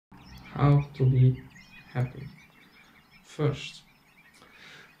How to be happy. First,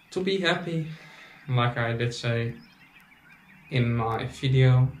 to be happy, like I did say in my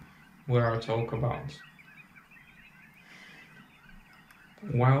video where I talk about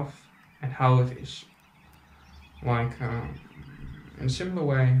wealth and how it is. Like in a similar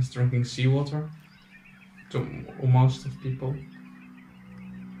way as drinking seawater to most of people.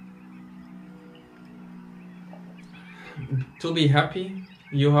 To be happy,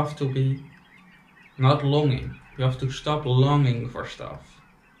 you have to be not longing. You have to stop longing for stuff.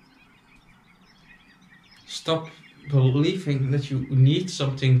 Stop believing that you need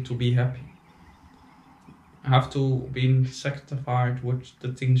something to be happy. You have to be satisfied with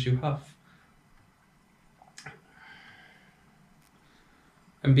the things you have.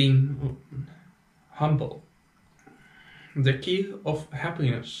 And being humble. The key of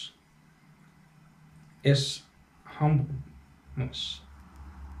happiness is humbleness.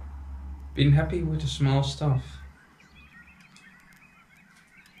 Being happy with the small stuff.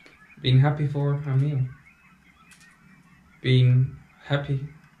 Being happy for a meal. Being happy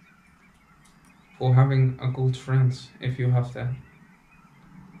for having a good friend if you have that.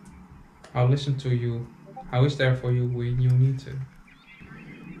 I'll listen to you. I is there for you when you need to.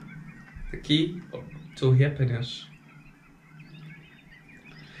 The key to happiness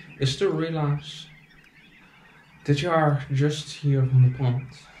is to realize that you are just here on the planet.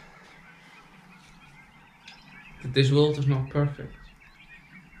 That this world is not perfect.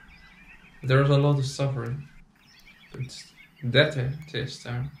 There is a lot of suffering. But that it is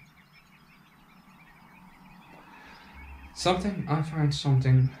there. I find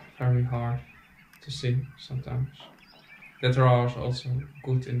something very hard to see sometimes. That there are also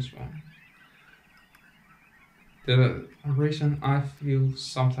good in this one. The reason I feel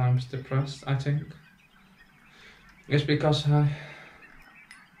sometimes depressed, I think, is because I'm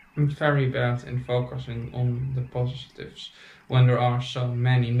very bad in focusing on the positives when there are so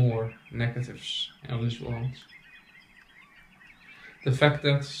many more negatives in this world. The fact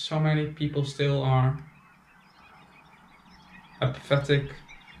that so many people still are apathetic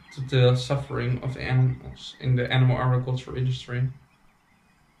to the suffering of the animals in the animal agriculture industry.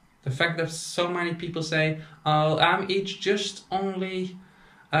 The fact that so many people say, oh, I eat just only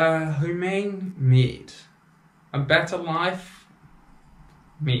humane meat, a better life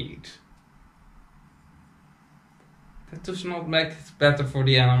meat. That does not make it better for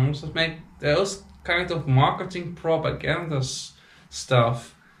the animals. That make those kind of marketing propaganda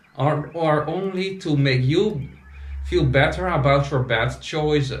stuff are only to make you feel better about your bad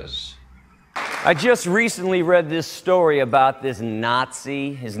choices. I just recently read this story about this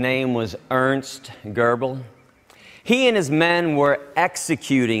Nazi. His name was Ernst Goebel. He and his men were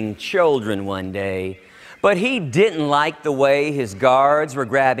executing children one day, but he didn't like the way his guards were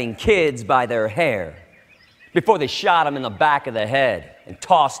grabbing kids by their hair before they shot them in the back of the head and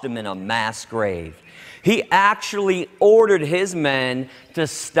tossed them in a mass grave. He actually ordered his men to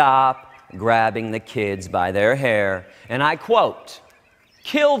stop grabbing the kids by their hair, and I quote,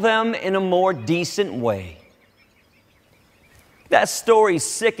 "Kill them in a more decent way." That story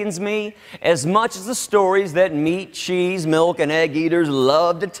sickens me as much as the stories that meat, cheese, milk, and egg eaters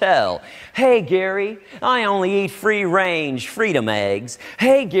love to tell. Hey, Gary, I only eat free-range freedom eggs.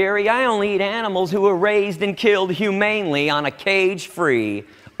 Hey, Gary, I only eat animals who were raised and killed humanely on a cage-free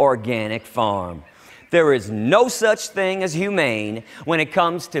organic farm. There is no such thing as humane when it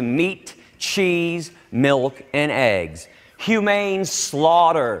comes to meat, cheese, milk, and eggs. Humane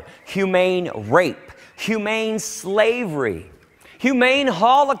slaughter, humane rape, humane slavery, humane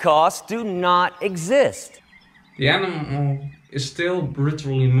Holocaust do not exist. The animal is still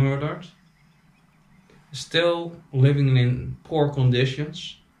brutally murdered, still living in poor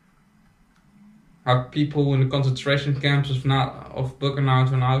conditions. Our people in the concentration camps of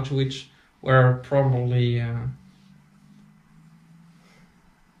Birkenau and Auschwitz were probably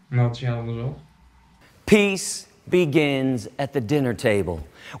not jealous of. Peace begins at the dinner table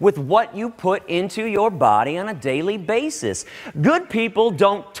with what you put into your body on a daily basis. Good people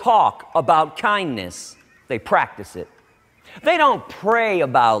don't talk about kindness, they practice it. They don't pray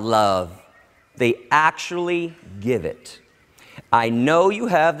about love, they actually give it. I know you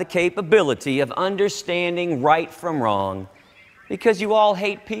have the capability of understanding right from wrong because you all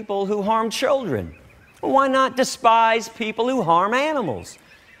hate people who harm children. Why not despise people who harm animals?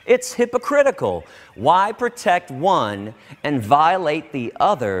 It's hypocritical. Why protect one and violate the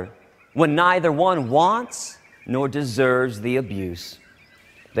other when neither one wants nor deserves the abuse?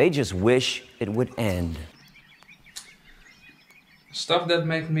 They just wish it would end. Stuff that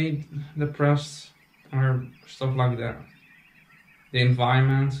make me depressed are stuff like that. The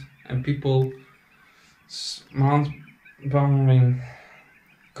environment and people mind-boggling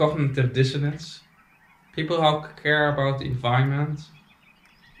cognitive dissonance. People who care about the environment,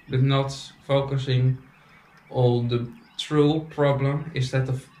 but not focusing on the true problem instead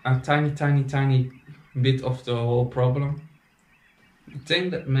of a tiny bit of the whole problem. The thing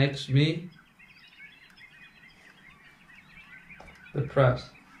that makes me depressed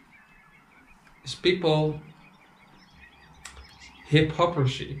is people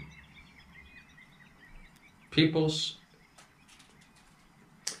hypocrisy. People's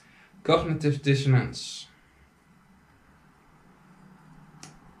cognitive dissonance.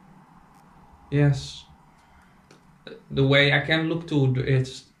 Yes. The way I can look to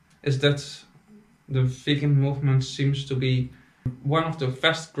it is that the vegan movement seems to be one of the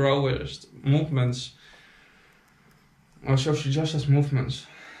fast growest movements or social justice movements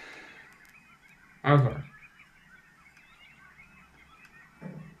ever.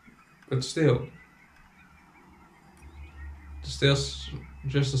 But still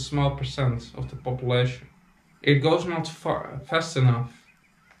just a small percent of the population. It goes not fast enough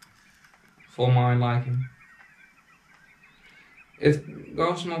for my liking. It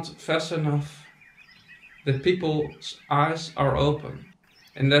goes not fast enough that people's eyes are open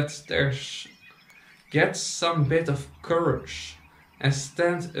and that there's get some bit of courage and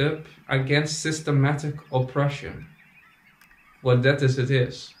stand up against systematic oppression. What that is, it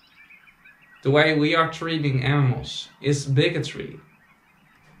is. The way we are treating animals is bigotry.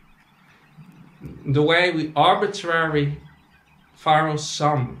 The way we arbitrarily fire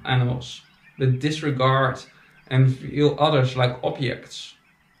some animals, but disregard and view others like objects,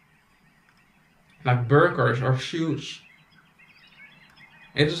 like burgers or shoes.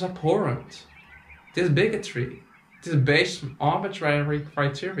 It is abhorrent. It is bigotry. It is based on arbitrary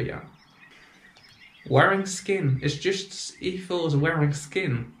criteria. Wearing skin is just as evil as wearing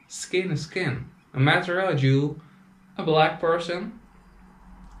skin. Skin is skin. No matter a Jew, a black person,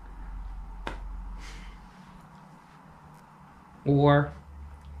 or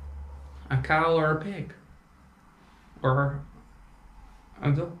a cow or a pig, or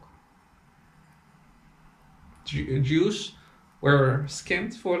a dog. Jews were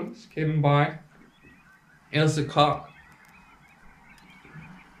skinned by ilse koch,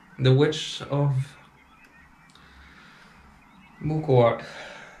 the witch of Wordt.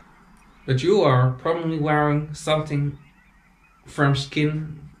 But you are probably wearing something from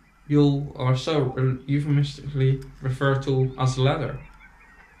skin you also euphemistically refer to as leather.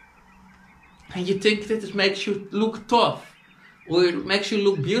 And you think that it makes you look tough, or it makes you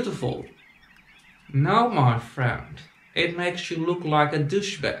look beautiful. No, my friend, it makes you look like a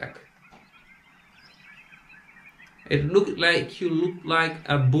douchebag. It looks like you look like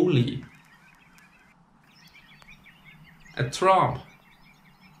a bully, a trump,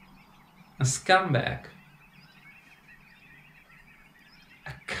 a scumbag,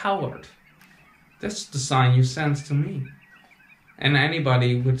 a coward. That's the sign you send to me and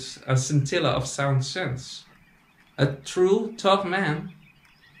anybody with a scintilla of sound sense. A true tough man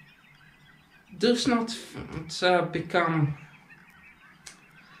does not become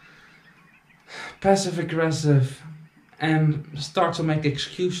passive aggressive and start to make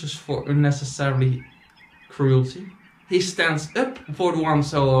excuses for unnecessary cruelty. He stands up for the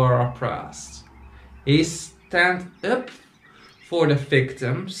ones who are oppressed. He stands up for the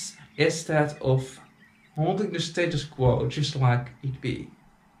victims instead of holding the status quo just like it be.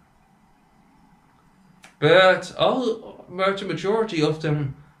 But the majority of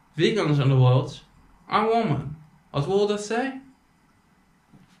them vegans in the world are women. What will that say?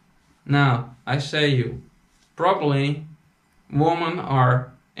 Now, I say you, probably women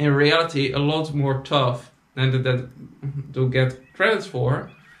are in reality a lot more tough than that to get credit for,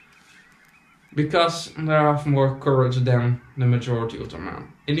 because they have more courage than the majority of the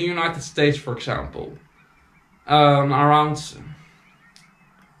men. In the United States, for example, around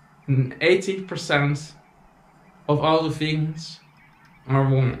 80% of all the vegans are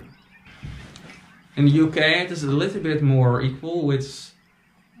women. In the UK it is a little bit more equal, with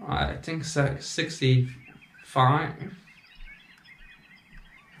I think 65,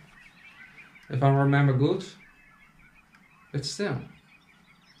 if I remember good. But still,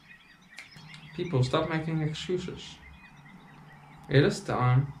 people, stop making excuses. It is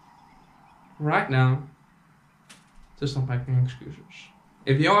time, right now, to stop making excuses.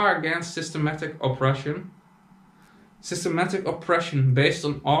 If you are against systematic oppression based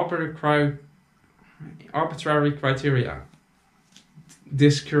on arbitrary criteria,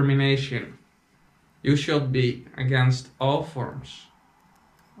 discrimination, you should be against all forms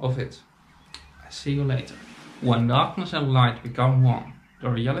of it. I see you later. When darkness and light become one, the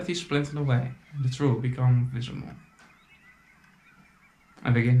reality splintered away, and the truth become visible.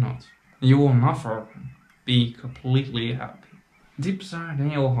 And begin not. You will never be completely happy, deeper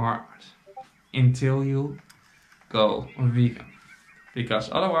than your heart, until you go vegan. Because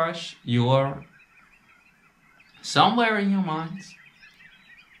otherwise you are somewhere in your mind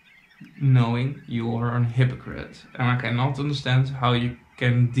knowing you are a hypocrite. And I cannot understand how you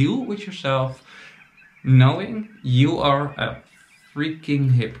can deal with yourself knowing you are a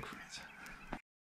freaking hypocrite.